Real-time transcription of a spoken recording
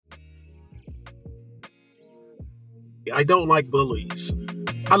I don't like bullies.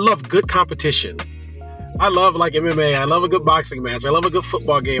 I love good competition. I love like MMA. I love a good boxing match. I love a good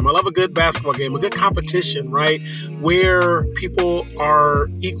football game. I love a good basketball game, a good competition, right? Where people are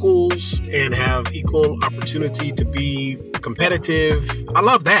equals and have equal opportunity to be competitive. I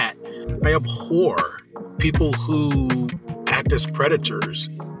love that. I abhor people who act as predators,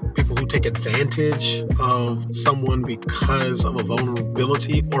 people who take advantage of someone because of a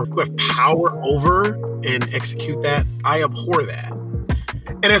vulnerability or who have power over and execute that. I abhor that.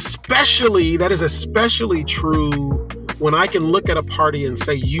 And that is especially true when I can look at a party and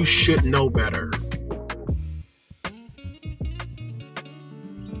say, you should know better.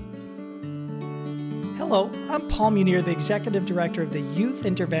 Hello, I'm Paul Munir, the Executive Director of the Youth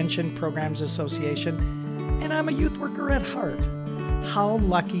Intervention Programs Association, and I'm a youth worker at heart. How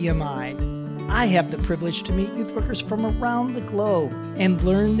lucky am I? I have the privilege to meet youth workers from around the globe and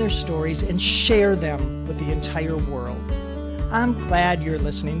learn their stories and share them with the entire world. I'm glad you're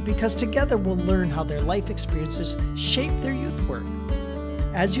listening because together we'll learn how their life experiences shape their youth work.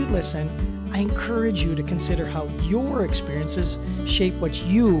 As you listen, I encourage you to consider how your experiences shape what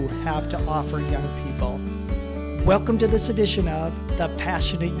you have to offer young people. Welcome to this edition of The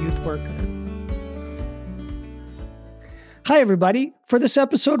Passionate Youth Worker. Hi, everybody. For this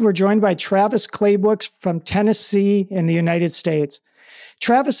episode, we're joined by Travis Claybrooks from Tennessee in the United States.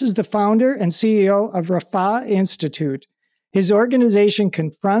 Travis is the founder and CEO of Rafa Institute. His organization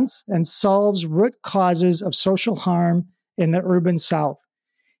confronts and solves root causes of social harm in the urban South.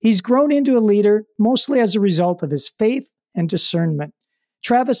 He's grown into a leader mostly as a result of his faith and discernment.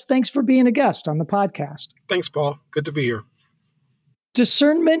 Travis, thanks for being a guest on the podcast. Thanks, Paul. Good to be here.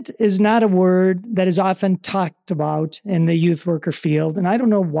 Discernment is not a word that is often talked about in the youth worker field, and I don't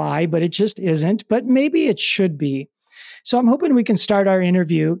know why, but it just isn't, but maybe it should be. So I'm hoping we can start our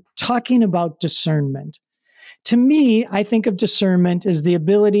interview talking about discernment. To me, I think of discernment as the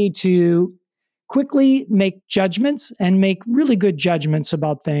ability to quickly make judgments and make really good judgments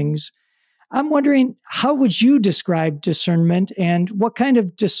about things. I'm wondering, how would you describe discernment and what kind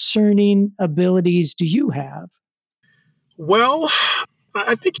of discerning abilities do you have? Well,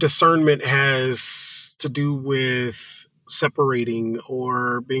 I think discernment has to do with separating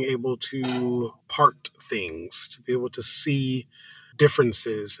or being able to part things, to be able to see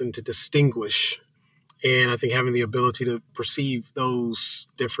differences and to distinguish. And I think having the ability to perceive those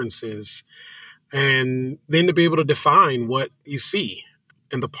differences and then to be able to define what you see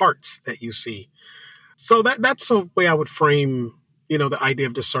and the parts that you see. So that's a way I would frame, the idea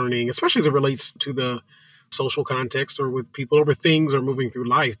of discerning, especially as it relates to the social context or with people over things or moving through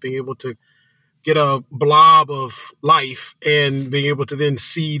life, being able to get a blob of life and being able to then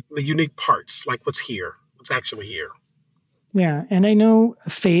see the unique parts, like what's actually here. Yeah. And I know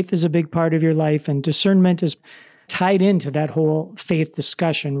faith is a big part of your life and discernment is tied into that whole faith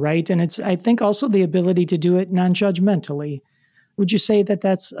discussion, right? And it's, I think, also the ability to do it non-judgmentally. Would you say that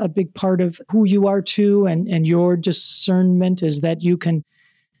that's a big part of who you are too? And your discernment is that you can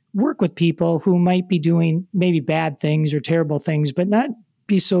work with people who might be doing maybe bad things or terrible things, but not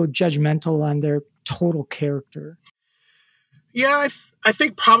be so judgmental on their total character. Yeah, I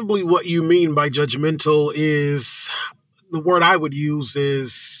think probably what you mean by judgmental is, the word I would use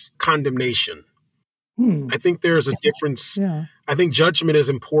is condemnation. I think there's a difference. Yeah. I think judgment is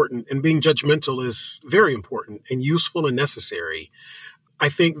important, and being judgmental is very important and useful and necessary. I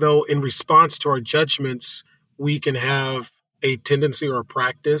think, though, in response to our judgments, we can have a tendency or a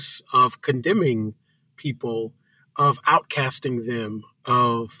practice of condemning people, of outcasting them,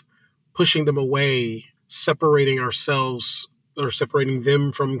 of pushing them away, separating ourselves or separating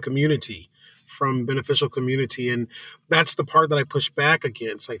them from community, from beneficial community. And that's the part that I push back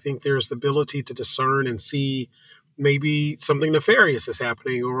against. I think there's the ability to discern and see maybe something nefarious is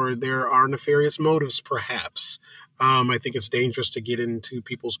happening, or there are nefarious motives, perhaps. I think it's dangerous to get into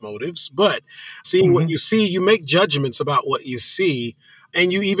people's motives, but seeing what you see, you make judgments about what you see,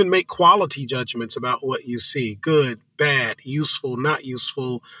 and you even make quality judgments about what you see: good, bad, useful, not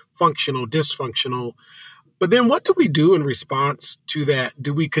useful, functional, dysfunctional. But then what do we do in response to that?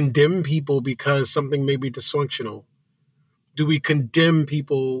 Do we condemn people because something may be dysfunctional? Do we condemn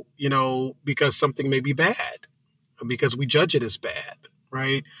people, because something may be bad, because we judge it as bad,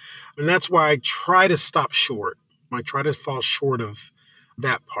 right? And that's why I try to stop short. I try to fall short of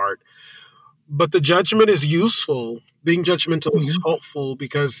that part. But the judgment is useful. Being judgmental is helpful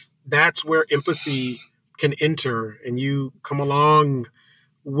because that's where empathy can enter, and you come along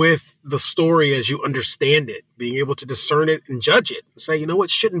with the story as you understand it, being able to discern it and judge it and say, it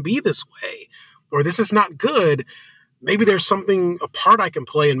shouldn't be this way, or this is not good. Maybe there's a part I can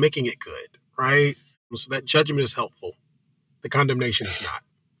play in making it good, right? So that judgment is helpful. The condemnation is not.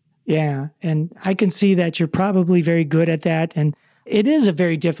 Yeah. And I can see that you're probably very good at that. And it is a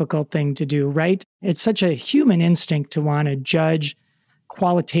very difficult thing to do, right? It's such a human instinct to want to judge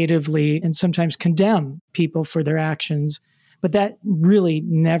qualitatively and sometimes condemn people for their actions. But that really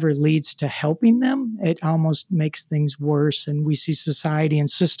never leads to helping them. It almost makes things worse. And we see society and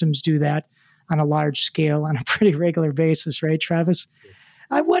systems do that on a large scale on a pretty regular basis, right, Travis?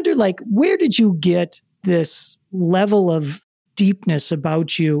 I wonder, where did you get this level of deepness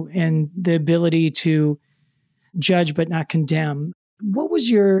about you and the ability to judge but not condemn? What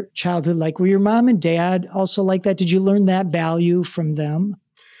was your childhood like? Were your mom and dad also like that? Did you learn that value from them?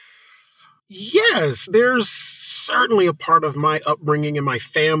 Yes, there's certainly a part of my upbringing and my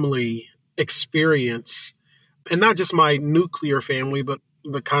family experience, and not just my nuclear family, but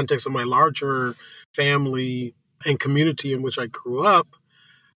the context of my larger family and community in which I grew up,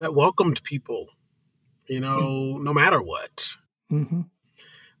 that welcomed people, no matter what, Mm-hmm.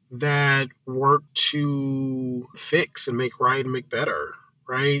 that worked to fix and make right and make better,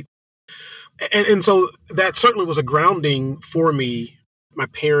 right? And so that certainly was a grounding for me. My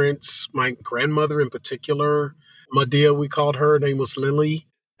parents, my grandmother in particular, Medea, we called her name was Lily.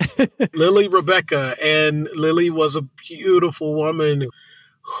 Lily Rebecca. And Lily was a beautiful woman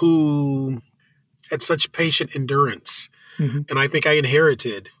who had such patient endurance. Mm-hmm. And I think I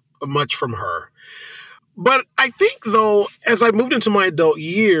inherited much from her. But I think, though, as I moved into my adult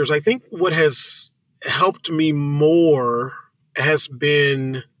years, I think what has helped me more has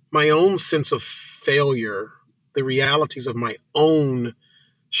been my own sense of failure, the realities of my own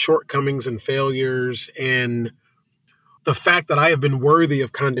shortcomings and failures, and the fact that I have been worthy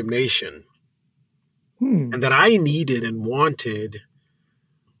of condemnation and that I needed and wanted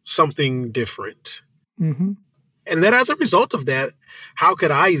something different. Mm-hmm. And that as a result of that, how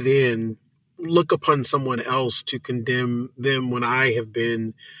could I then look upon someone else to condemn them when I have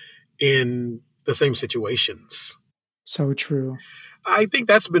been in the same situations? So true. I think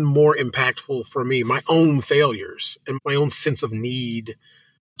that's been more impactful for me, my own failures and my own sense of need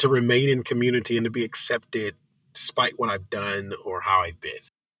to remain in community and to be accepted despite what I've done or how I've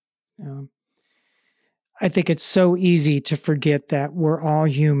been. I think it's so easy to forget that we're all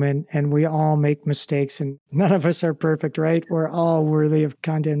human and we all make mistakes and none of us are perfect, right? We're all worthy of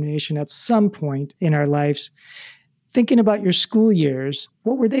condemnation at some point in our lives. Thinking about your school years,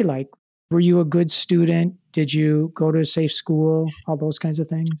 what were they like? Were you a good student? Did you go to a safe school? All those kinds of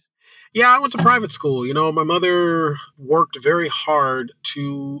things? Yeah, I went to private school. My mother worked very hard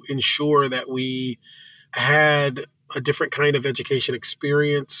to ensure that we had a different kind of education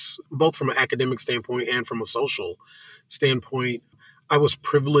experience, both from an academic standpoint and from a social standpoint. I was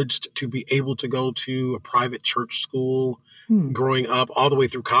privileged to be able to go to a private church school growing up all the way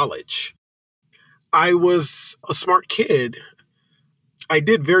through college. I was a smart kid. I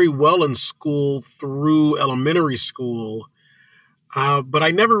did very well in school through elementary school, but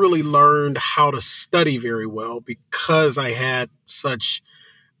I never really learned how to study very well because I had such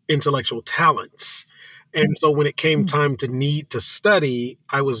intellectual talents. And so when it came time to need to study,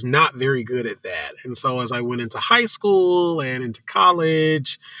 I was not very good at that. And so as I went into high school and into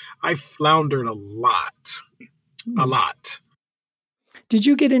college, I floundered a lot. Did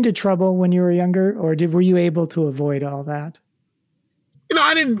you get into trouble when you were younger, or were you able to avoid all that?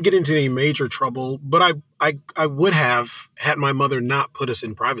 I didn't get into any major trouble, but I would have had my mother not put us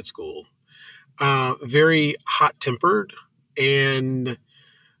in private school. Very hot-tempered, and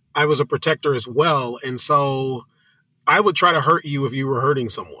I was a protector as well. And so I would try to hurt you if you were hurting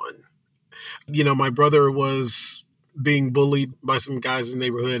someone. My brother was being bullied by some guys in the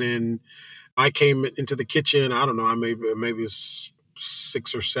neighborhood, and I came into the kitchen. I don't know, I maybe was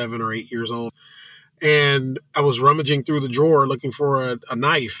 6 or 7 or 8 years old. And I was rummaging through the drawer looking for a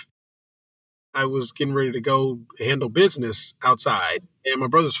knife. I was getting ready to go handle business outside. And my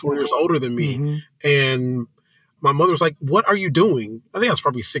brother's 4 years older than me. Mm-hmm. And my mother was like, "What are you doing?" I think I was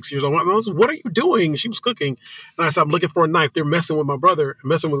probably 6 years old. My mother was, "What are you doing?" She was cooking. And I said, "I'm looking for a knife." They're messing with my brother,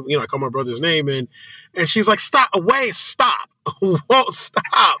 messing with, I call my brother's name. And she was like, "Stop, away, stop." Won't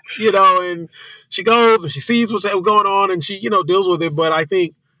stop, and she goes and she sees what's going on and she, deals with it. But I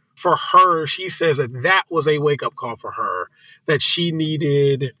think for her, she says that was a wake up call for her, that she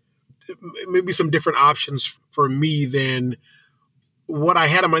needed maybe some different options for me than what I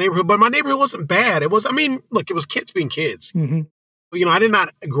had in my neighborhood. But my neighborhood wasn't bad. It was kids being kids. Mm-hmm. I did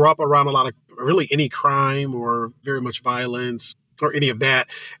not grow up around a lot of really any crime or very much violence or any of that.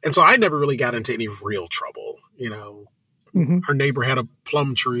 And so I never really got into any real trouble. Mm-hmm. Our neighbor had a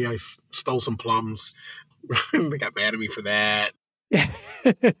plum tree. I stole some plums. They got mad at me for that.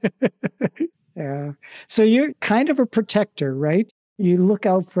 Yeah. So you're kind of a protector, right? You look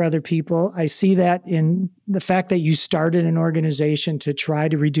out for other people. I see that in the fact that you started an organization to try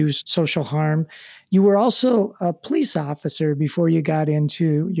to reduce social harm. You were also a police officer before you got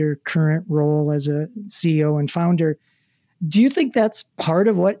into your current role as a CEO and founder. Do you think that's part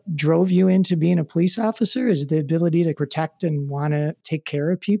of what drove you into being a police officer, is the ability to protect and want to take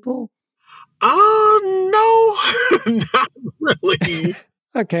care of people? No, not really.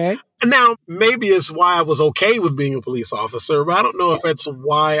 Okay. Now, maybe it's why I was okay with being a police officer, but I don't know if that's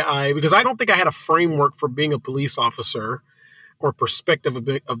because I don't think I had a framework for being a police officer or perspective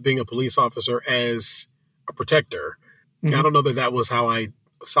of being a police officer as a protector. Mm-hmm. I don't know that that was how I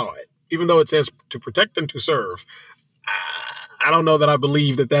saw it. Even though it says to protect and to serve, I don't know that I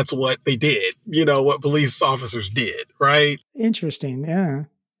believe that that's what they did, what police officers did, right? Interesting. Yeah.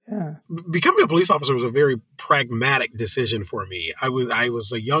 Yeah. Becoming a police officer was a very pragmatic decision for me. I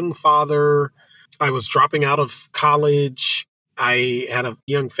was a young father. I was dropping out of college. I had a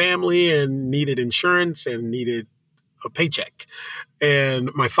young family and needed insurance and needed a paycheck. And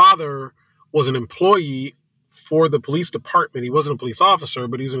my father was an employee for the police department. He wasn't a police officer,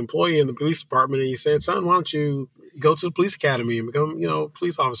 but he was an employee in the police department. And he said, "Son, why don't you go to the police academy and become,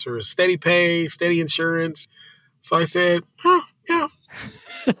 police officer, steady pay, steady insurance." So I said, yeah.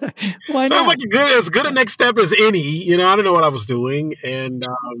 Why Sounds not? like as good a next step as any. I didn't know what I was doing. And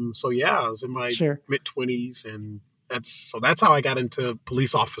I was in my mid-20s. And that's how I got into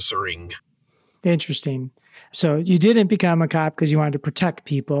police officering. Interesting. So you didn't become a cop because you wanted to protect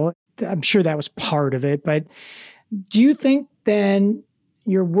people. I'm sure that was part of it. But do you think then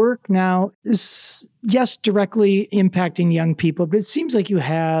your work now is, yes, directly impacting young people, but it seems like you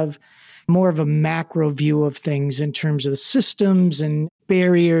have more of a macro view of things in terms of the systems and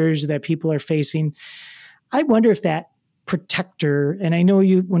barriers that people are facing. I wonder if that protector, and I know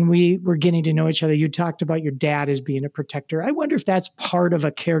you, when we were getting to know each other, you talked about your dad as being a protector. I wonder if that's part of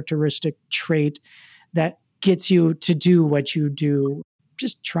a characteristic trait that gets you to do what you do,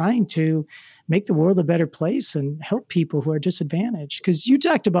 just trying to make the world a better place and help people who are disadvantaged. Because you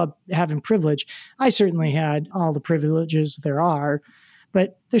talked about having privilege. I certainly had all the privileges there are,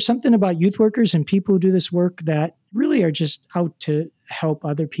 but there's something about youth workers and people who do this work that really are just out to help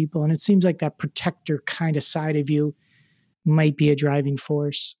other people. And it seems like that protector kind of side of you might be a driving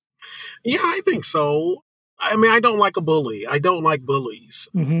force. Yeah, I think so. I mean, I don't like a bully. I don't like bullies.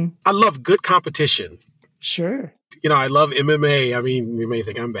 Mm-hmm. I love good competition. Sure. I love MMA. I mean, you may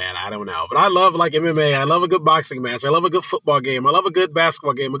think I'm bad. I don't know. But I love MMA. I love a good boxing match. I love a good football game. I love a good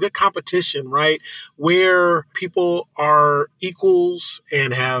basketball game, a good competition, right? Where people are equals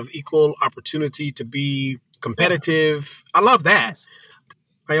and have equal opportunity to be competitive. I love that.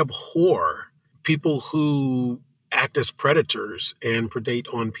 I abhor people who act as predators and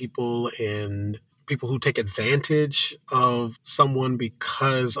predate on people, and people who take advantage of someone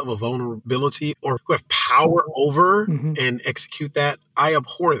because of a vulnerability or who have power over and execute that. I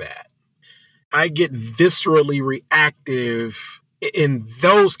abhor that. I get viscerally reactive in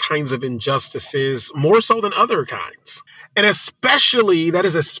those kinds of injustices more so than other kinds. And that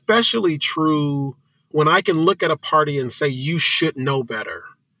is especially true when I can look at a party and say, you should know better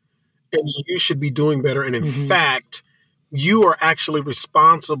and you should be doing better. And in fact, you are actually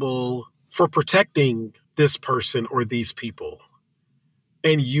responsible for protecting this person or these people,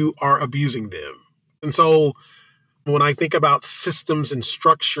 and you are abusing them. And so when I think about systems and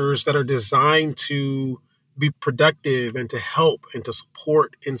structures that are designed to be productive and to help and to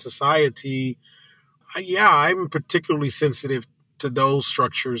support in society, I'm particularly sensitive to those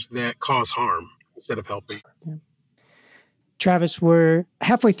structures that cause harm instead of helping. Yeah. Travis, we're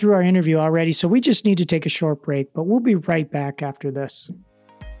halfway through our interview already, so we just need to take a short break, but we'll be right back after this.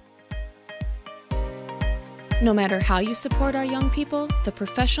 No matter how you support our young people, the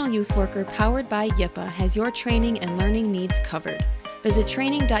Professional Youth Worker powered by YIPA has your training and learning needs covered. Visit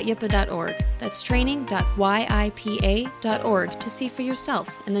training.yipa.org. That's training.yipa.org to see for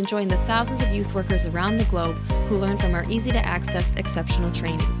yourself and then join the thousands of youth workers around the globe who learn from our easy-to-access exceptional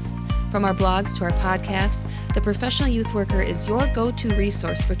trainings. From our blogs to our podcast, the Professional Youth Worker is your go-to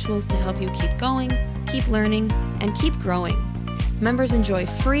resource for tools to help you keep going, keep learning, and keep growing. Members enjoy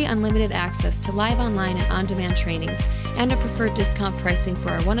free unlimited access to live online and on-demand trainings and a preferred discount pricing for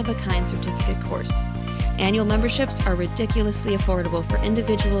our one-of-a-kind certificate course. Annual memberships are ridiculously affordable for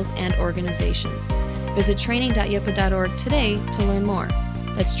individuals and organizations. Visit training.yipa.org today to learn more.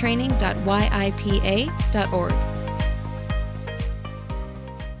 That's training.yipa.org.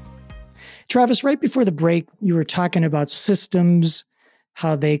 Travis, right before the break, you were talking about systems,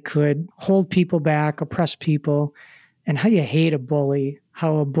 how they could hold people back, oppress people, and how you hate a bully.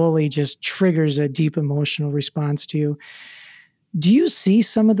 how a bully just triggers a deep emotional response to you. Do you see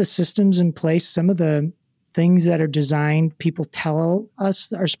some of the systems in place, some of the things that are designed, people tell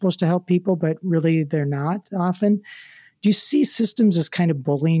us are supposed to help people, but really they're not often? Do you see systems as kind of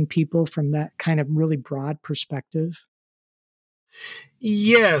bullying people from that kind of really broad perspective?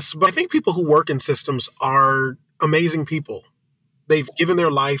 Yes, but I think people who work in systems are amazing people. They've given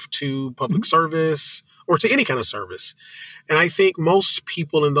their life to public service or to any kind of service. And I think most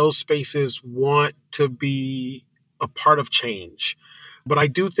people in those spaces want to be a part of change. But I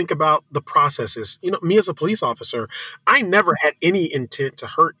do think about the processes. Me as a police officer, I never had any intent to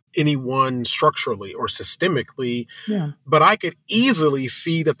hurt anyone structurally or systemically. Yeah. But I could easily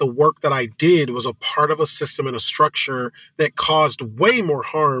see that the work that I did was a part of a system and a structure that caused way more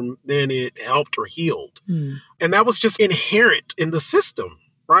harm than it helped or healed. And that was just inherent in the system,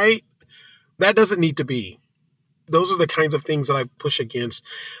 right? That doesn't need to be. Those are the kinds of things that I push against.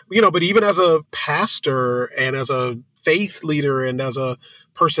 But even as a pastor and as a faith leader and as a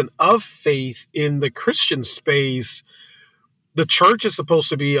person of faith in the Christian space, the church is supposed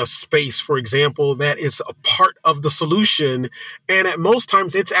to be a space, for example, that is a part of the solution. And at most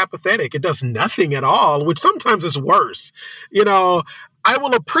times it's apathetic. It does nothing at all, which sometimes is worse. I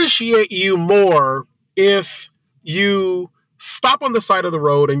will appreciate you more if you stop on the side of the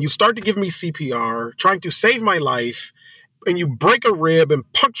road and you start to give me CPR, trying to save my life, and you break a rib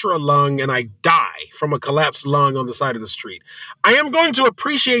and puncture a lung and I die from a collapsed lung on the side of the street. I am going to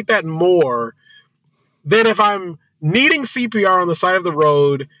appreciate that more than if I'm needing CPR on the side of the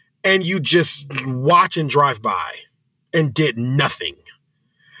road and you just watch and drive by and did nothing.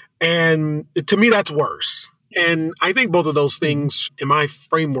 And to me, that's worse. And I think both of those things in my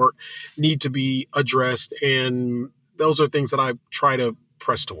framework need to be addressed. And those are things that I try to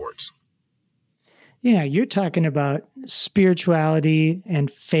press towards. Yeah, you're talking about spirituality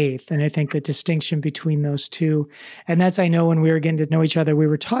and faith. And I think the distinction between those two, and that's, I know when we were getting to know each other, we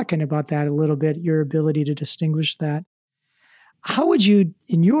were talking about that a little bit, your ability to distinguish that. How would you,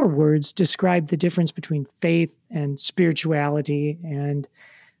 in your words, describe the difference between faith and spirituality and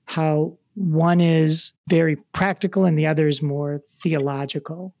how one is very practical and the other is more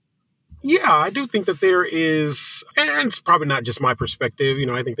theological? Yeah, I do think that there is, and it's probably not just my perspective.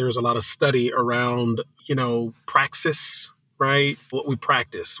 I think there's a lot of study around, praxis, right? What we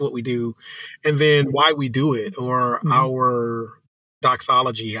practice, what we do, and then why we do it, or our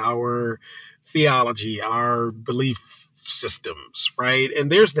doxology, our theology, our belief systems, right?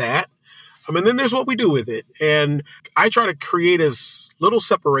 And there's that. And then there's what we do with it. And I try to create as little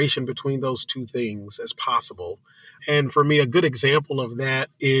separation between those two things as possible. And for me, a good example of that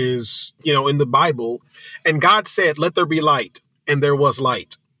is, in the Bible, and God said, "Let there be light," and there was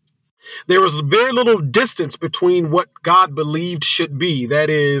light. There was very little distance between what God believed should be.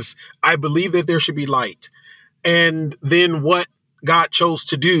 That is, I believe that there should be light. And then what God chose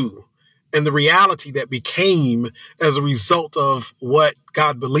to do and the reality that became as a result of what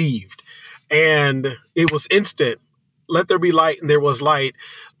God believed. And it was instant. Let there be light, and there was light.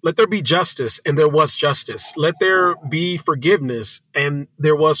 Let there be justice, and there was justice. Let there be forgiveness, and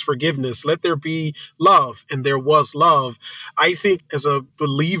there was forgiveness. Let there be love, and there was love. I think as a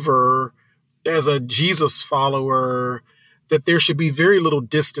believer, as a Jesus follower, that there should be very little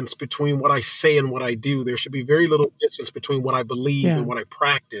distance between what I say and what I do. There should be very little distance between what I believe and what I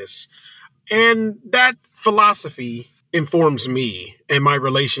practice. And that philosophy informs me and my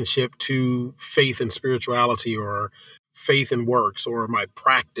relationship to faith and spirituality, or faith and works, or my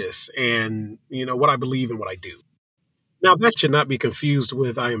practice, and, what I believe and what I do. Now, that should not be confused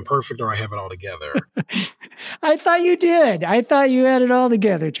with I am perfect or I have it all together. I thought you did. I thought you had it all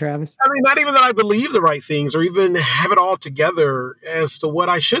together, Travis. I mean, not even that I believe the right things or even have it all together as to what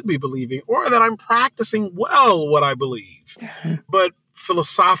I should be believing, or that I'm practicing well what I believe. But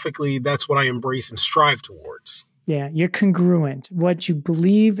philosophically, that's what I embrace and strive towards. Yeah, you're congruent. What you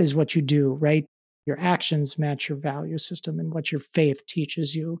believe is what you do, right? Your actions match your value system and what your faith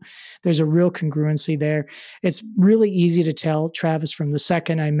teaches you. There's a real congruency there. It's really easy to tell, Travis, from the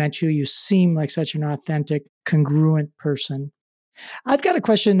second I met you, you seem like such an authentic, congruent person. I've got a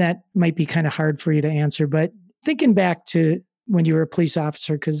question that might be kind of hard for you to answer, but thinking back to when you were a police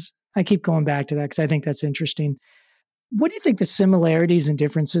officer, because I keep going back to that because I think that's interesting. What do you think the similarities and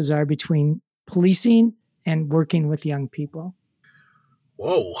differences are between policing and working with young people?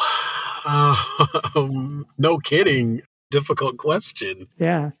 Whoa. No kidding. Difficult question.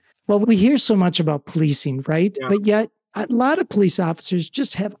 Yeah. Well, we hear so much about policing, right? Yeah. But yet a lot of police officers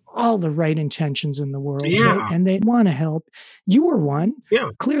just have all the right intentions in the world. Yeah. Right? And they want to help. You were one. Yeah.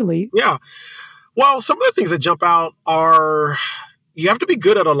 Clearly. Yeah. Well, some of the things that jump out are you have to be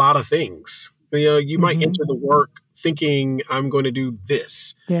good at a lot of things. You might Mm-hmm. enter the work thinking I'm going to do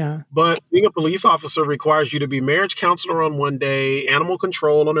this. Yeah. But being a police officer requires you to be marriage counselor on one day, animal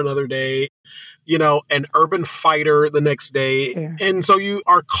control on another day, an urban fighter the next day. Yeah. And so you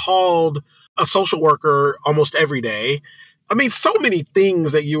are called a social worker almost every day. I mean, so many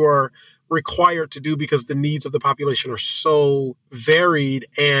things that you are required to do because the needs of the population are so varied.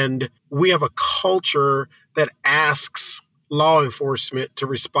 And we have a culture that asks law enforcement to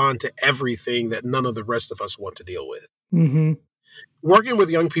respond to everything that none of the rest of us want to deal with. Mm-hmm. Working with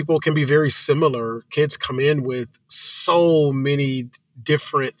young people can be very similar. Kids come in with so many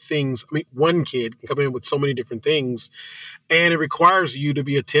different things. I mean, one kid can come in with so many different things, and it requires you to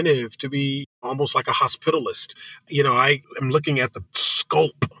be attentive, to be almost like a hospitalist. I am looking at the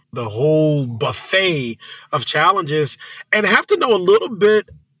scope, the whole buffet of challenges, and have to know a little bit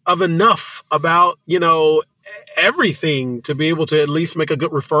of enough about, everything to be able to at least make a good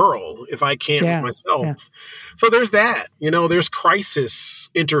referral if I can't myself. Yeah. So there's that, there's crisis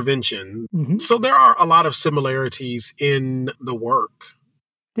intervention. Mm-hmm. So there are a lot of similarities in the work.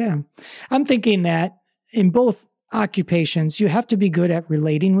 Yeah. I'm thinking that in both occupations, you have to be good at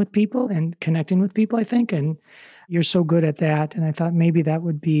relating with people and connecting with people, I think. And you're so good at that. And I thought maybe that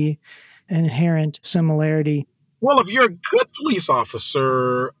would be an inherent similarity. Well, if you're a good police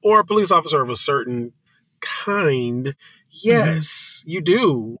officer or a police officer of a certain kind, yes, you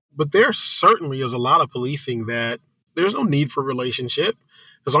do. But there certainly is a lot of policing that there's no need for relationship.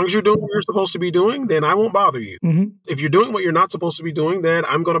 As long as you're doing what you're supposed to be doing, then I won't bother you. Mm-hmm. If you're doing what you're not supposed to be doing, then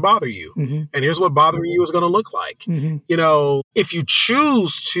I'm going to bother you. Mm-hmm. And here's what bothering you is going to look like. Mm-hmm. If you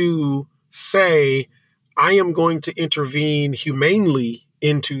choose to say, I am going to intervene humanely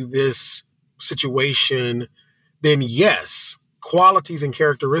into this situation, then yes, qualities and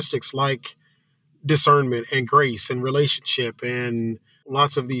characteristics like discernment and grace and relationship and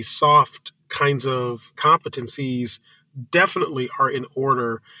lots of these soft kinds of competencies definitely are in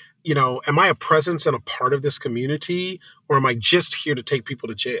order. Am I a presence and a part of this community, or am I just here to take people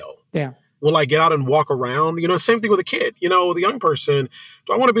to jail? Yeah. Will I get out and walk around? Same thing with a kid, with a young person.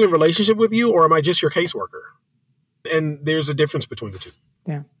 Do I want to be in a relationship with you, or am I just your caseworker? And there's a difference between the two.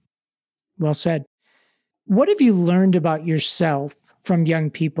 Yeah. Well said. What have you learned about yourself from young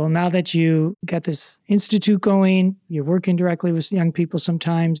people now that you got this institute going? You're working directly with young people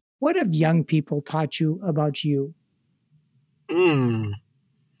sometimes. What have young people taught you about you?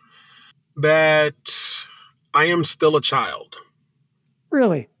 That I am still a child.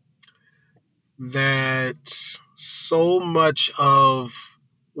 Really? That so much of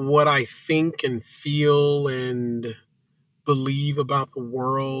what I think and feel and believe about the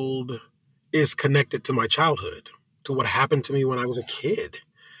world is connected to my childhood, to what happened to me when I was a kid,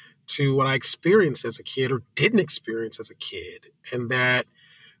 to what I experienced as a kid or didn't experience as a kid. And that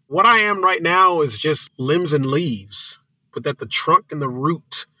what I am right now is just limbs and leaves, but that the trunk and the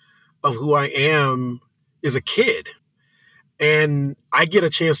root of who I am is a kid. And I get a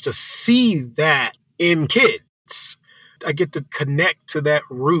chance to see that in kids. I get to connect to that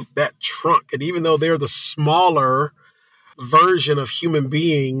root, that trunk. And even though they're the smaller version of human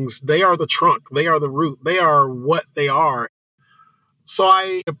beings, they are the trunk, they are the root, they are what they are. So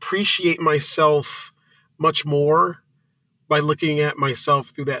I appreciate myself much more by looking at myself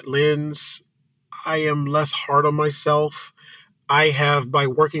through that lens. I am less hard on myself. I have, by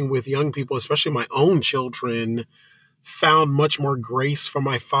working with young people, especially my own children, found much more grace from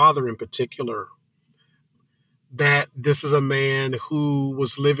my father in particular. That this is a man who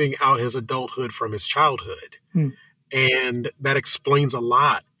was living out his adulthood from his childhood. And that explains a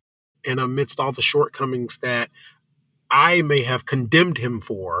lot. And amidst all the shortcomings that I may have condemned him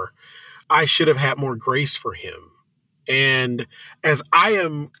for, I should have had more grace for him. And as I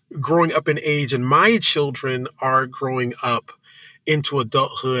am growing up in age and my children are growing up into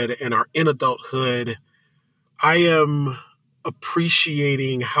adulthood and are in adulthood, I am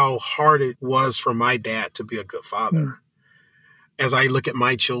appreciating how hard it was for my dad to be a good father as I look at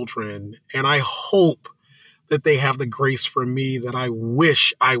my children. And I hope that they have the grace for me that I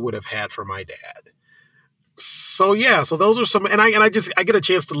wish I would have had for my dad. So yeah, so those are some, and I get a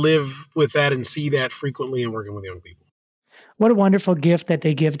chance to live with that and see that frequently in working with young people. What a wonderful gift that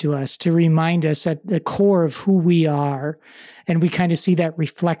they give to us to remind us at the core of who we are. And we kind of see that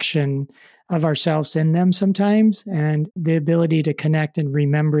reflection of ourselves in them sometimes, and the ability to connect and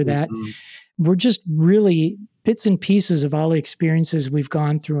remember that we're just really bits and pieces of all the experiences we've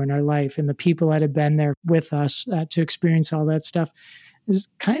gone through in our life, and the people that have been there with us to experience all that stuff is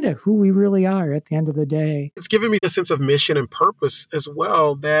kind of who we really are at the end of the day. It's given me a sense of mission and purpose as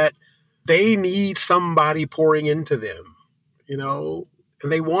well, that they need somebody pouring into them.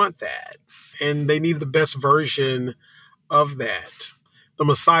 and they want that. And they need the best version of that. The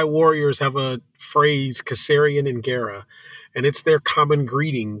Maasai warriors have a phrase, Kasserian Ingera, and it's their common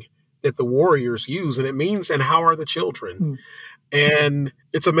greeting that the warriors use. And it means, and how are the children? And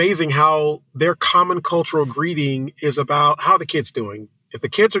it's amazing how their common cultural greeting is about how the kid's doing. If the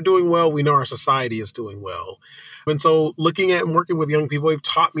kids are doing well, we know our society is doing well. And so looking at and working with young people, they've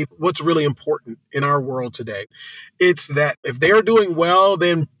taught me what's really important in our world today. It's that if they're doing well,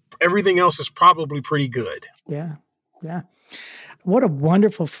 then everything else is probably pretty good. Yeah. Yeah. What a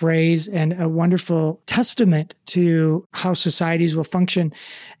wonderful phrase and a wonderful testament to how societies will function.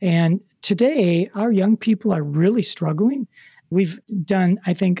 And today, our young people are really struggling. We've done,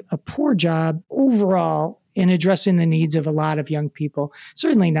 I think, a poor job overall in addressing the needs of a lot of young people.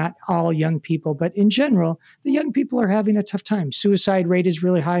 Certainly not all young people, but in general, the young people are having a tough time. Suicide rate is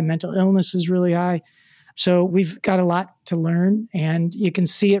really high. Mental illness is really high. So we've got a lot to learn, and you can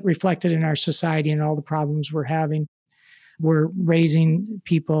see it reflected in our society and all the problems we're having. We're raising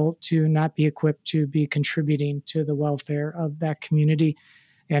people to not be equipped to be contributing to the welfare of that community,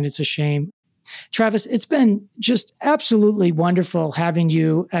 and it's a shame. Travis, it's been just absolutely wonderful having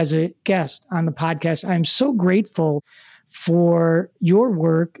you as a guest on the podcast. I'm so grateful for your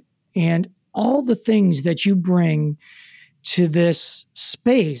work and all the things that you bring to this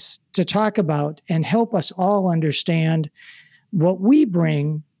space to talk about and help us all understand what we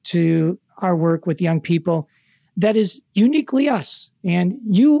bring to our work with young people that is uniquely us. And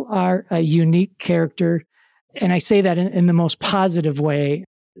you are a unique character. And I say that in the most positive way.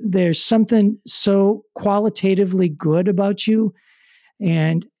 There's something so qualitatively good about you.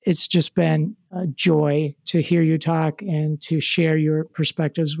 And it's just been a joy to hear you talk and to share your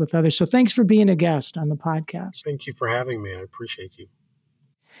perspectives with others. So thanks for being a guest on the podcast. Thank you for having me. I appreciate you.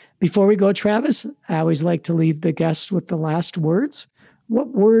 Before we go, Travis, I always like to leave the guests with the last words. What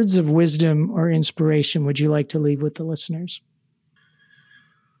words of wisdom or inspiration would you like to leave with the listeners?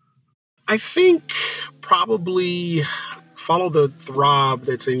 I think probably follow the throb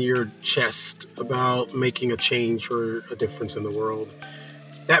that's in your chest about making a change or a difference in the world.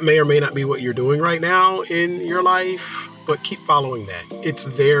 That may or may not be what you're doing right now in your life, but keep following that. It's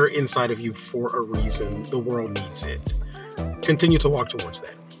there inside of you for a reason. The world needs it. Continue to walk towards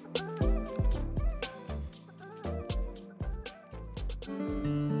that.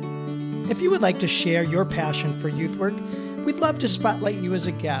 If you would like to share your passion for youth work, we'd love to spotlight you as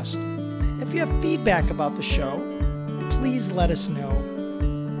a guest. If you have feedback about the show, please let us know.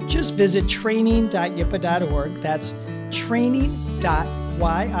 Just visit training.yipa.org. That's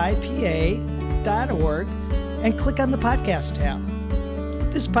training.yipa.org and click on the podcast tab.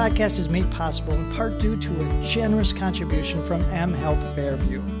 This podcast is made possible in part due to a generous contribution from M Health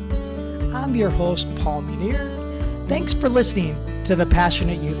Fairview. I'm your host, Paul Munir. Thanks for listening to The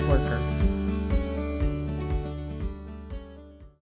Passionate Youth Worker.